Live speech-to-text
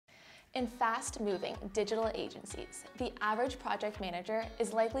In fast-moving digital agencies, the average project manager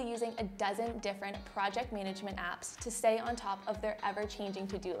is likely using a dozen different project management apps to stay on top of their ever-changing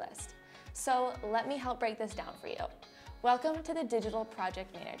to-do list. So let me help break this down for you. Welcome to the Digital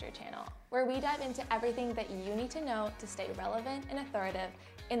Project Manager channel, where we dive into everything that you need to know to stay relevant and authoritative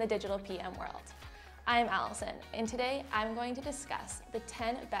in the digital PM world. I'm Allison, and today I'm going to discuss the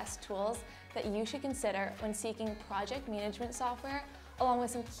 10 best tools that you should consider when seeking project management software, along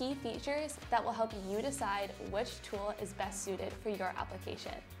with some key features that will help you decide which tool is best suited for your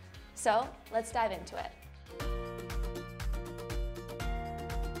application. So let's dive into it.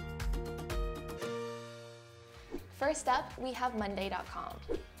 First up, we have Monday.com.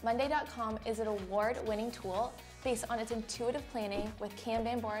 Monday.com is an award-winning tool based on its intuitive planning with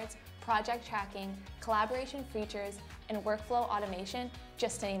Kanban boards, project tracking, collaboration features, and workflow automation,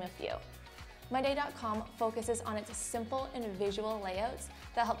 just to name a few. Monday.com focuses on its simple and visual layouts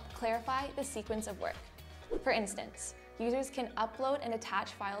that help clarify the sequence of work. For instance, users can upload and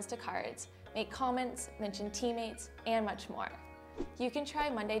attach files to cards, make comments, mention teammates, and much more. You can try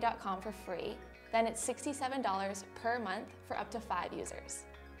Monday.com for free, then it's $67 per month for up to 5 users.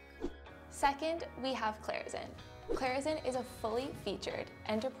 Second, we have Clarizen. Clarizen is a fully featured,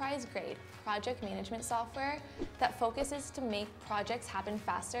 enterprise-grade project management software that focuses to make projects happen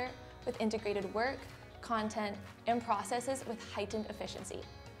faster with integrated work, content, and processes with heightened efficiency.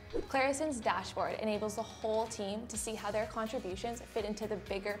 Clarizen's dashboard enables the whole team to see how their contributions fit into the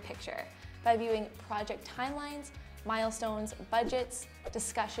bigger picture by viewing project timelines, milestones, budgets,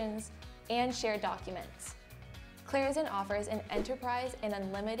 discussions, and shared documents. Clarizen offers an enterprise and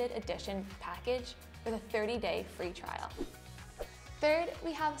unlimited edition package with a 30-day free trial. Third,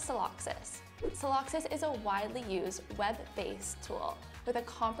 we have Celoxis. Celoxis is a widely used web-based tool with a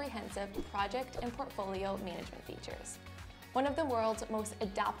comprehensive project and portfolio management features. One of the world's most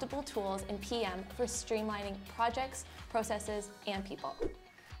adaptable tools in PM for streamlining projects, processes, and people.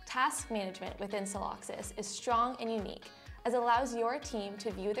 Task management within Celoxis is strong and unique, as it allows your team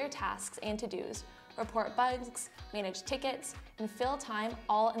to view their tasks and to-dos, report bugs, manage tickets, and fill time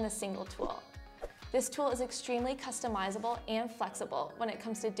all in a single tool. This tool is extremely customizable and flexible when it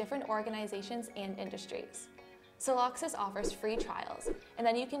comes to different organizations and industries. Celoxis offers free trials, and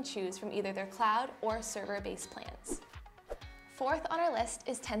then you can choose from either their cloud or server-based plans. Fourth on our list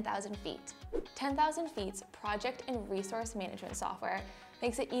is 10,000 Feet. 10,000 Feet's project and resource management software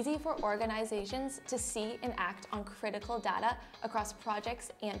makes it easy for organizations to see and act on critical data across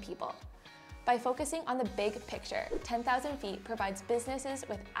projects and people. By focusing on the big picture, 10,000 Feet provides businesses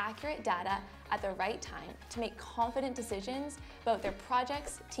with accurate data at the right time to make confident decisions about their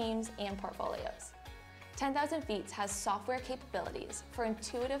projects, teams, and portfolios. 10,000 Feet has software capabilities for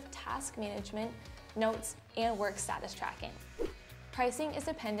intuitive task management, notes, and work status tracking. Pricing is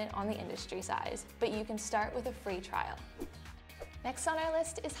dependent on the industry size, but you can start with a free trial. Next on our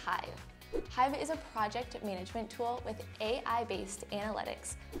list is Hive. Hive is a project management tool with AI-based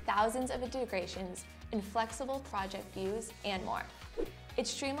analytics, thousands of integrations, and flexible project views, and more. It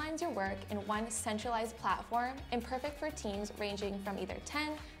streamlines your work in one centralized platform and perfect for teams ranging from either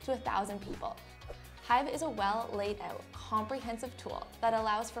 10 to 1,000 people. Hive is a well-laid-out, comprehensive tool that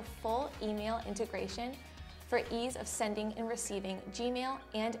allows for full email integration for ease of sending and receiving Gmail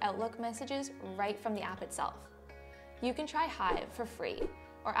and Outlook messages right from the app itself. You can try Hive for free,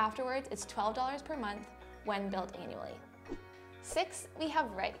 or afterwards it's $12 per month when billed annually. Sixth, we have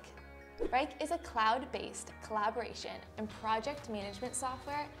Wrike. Wrike is a cloud-based collaboration and project management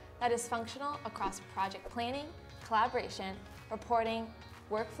software that is functional across project planning, collaboration, reporting,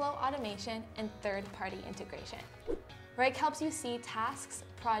 workflow automation, and third-party integration. Wrike helps you see tasks,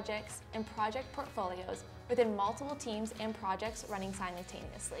 projects, and project portfolios within multiple teams and projects running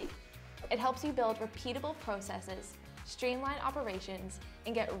simultaneously. It helps you build repeatable processes, streamline operations,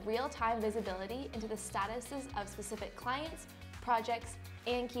 and get real-time visibility into the statuses of specific clients, projects,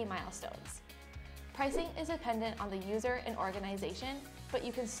 and key milestones. Pricing is dependent on the user and organization, but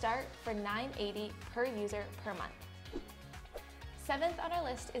you can start for $9.80 per user per month. Seventh on our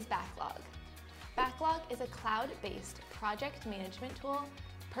list is Backlog. Backlog is a cloud-based project management tool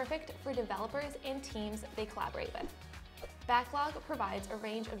perfect for developers and teams they collaborate with. Backlog provides a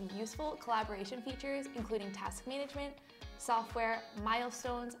range of useful collaboration features, including task management, software,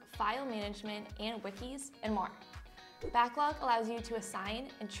 milestones, file management, and wikis, and more. Backlog allows you to assign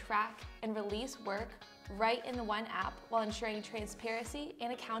and track and release work right in the one app while ensuring transparency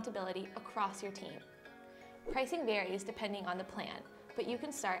and accountability across your team. Pricing varies depending on the plan, but you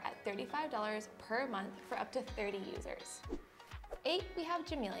can start at $35 per month for up to 30 users. 8, we have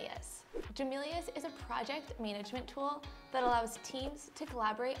Gmelius. Gmelius is a project management tool that allows teams to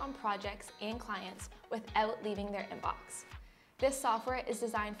collaborate on projects and clients without leaving their inbox. This software is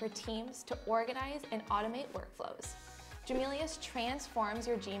designed for teams to organize and automate workflows. Gmelius transforms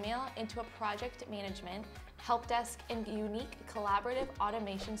your Gmail into a project management, help desk, and unique collaborative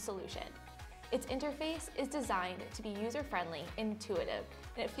automation solution. Its interface is designed to be user-friendly and intuitive,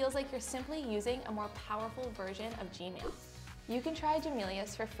 and it feels like you're simply using a more powerful version of Gmail. You can try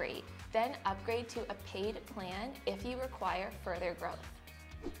Gmelius for free, then upgrade to a paid plan if you require further growth.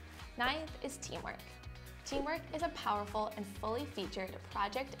 9th is Teamwork. Teamwork is a powerful and fully featured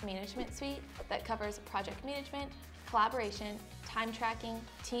project management suite that covers project management, collaboration, time tracking,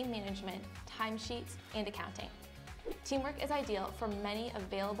 team management, timesheets, and accounting. Teamwork is ideal for many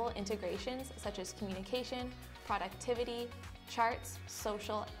available integrations such as communication, productivity, charts,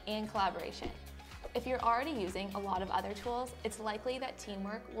 social, and collaboration. If you're already using a lot of other tools, it's likely that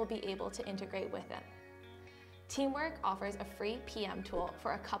Teamwork will be able to integrate with them. Teamwork offers a free PM tool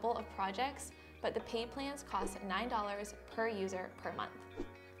for a couple of projects, but the paid plans cost $9 per user per month.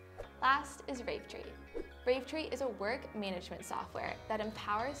 Last is Ravetree. Ravetree is a work management software that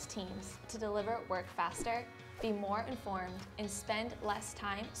empowers teams to deliver work faster, be more informed, and spend less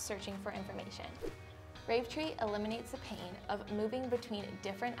time searching for information. Ravetree eliminates the pain of moving between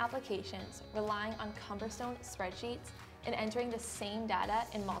different applications, relying on cumbersome spreadsheets, and entering the same data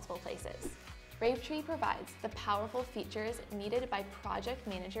in multiple places. Ravetree provides the powerful features needed by project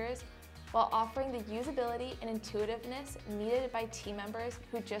managers while offering the usability and intuitiveness needed by team members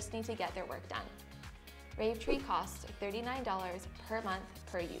who just need to get their work done. Ravetree costs $39 per month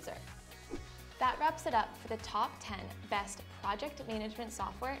per user. That wraps it up for the top 10 best project management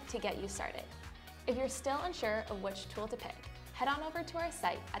software to get you started. If you're still unsure of which tool to pick, head on over to our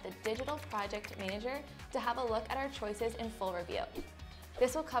site at the Digital Project Manager to have a look at our choices in full review.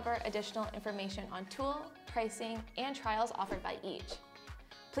 This will cover additional information on tool, pricing, and trials offered by each.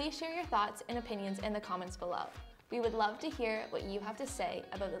 Please share your thoughts and opinions in the comments below. We would love to hear what you have to say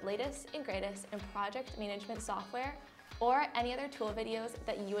about the latest and greatest in project management software or any other tool videos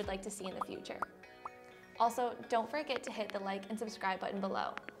that you would like to see in the future. Also, don't forget to hit the like and subscribe button below.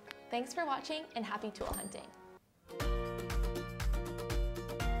 Thanks for watching and happy tool hunting.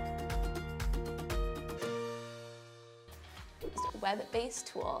 Web-based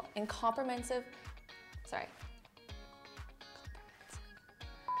tool and comprehensive,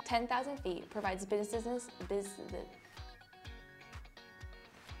 10,000 feet provides businesses,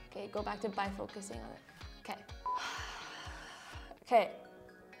 okay, go back to by focusing on it. Okay. Okay.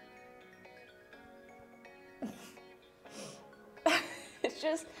 It's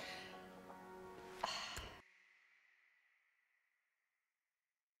just,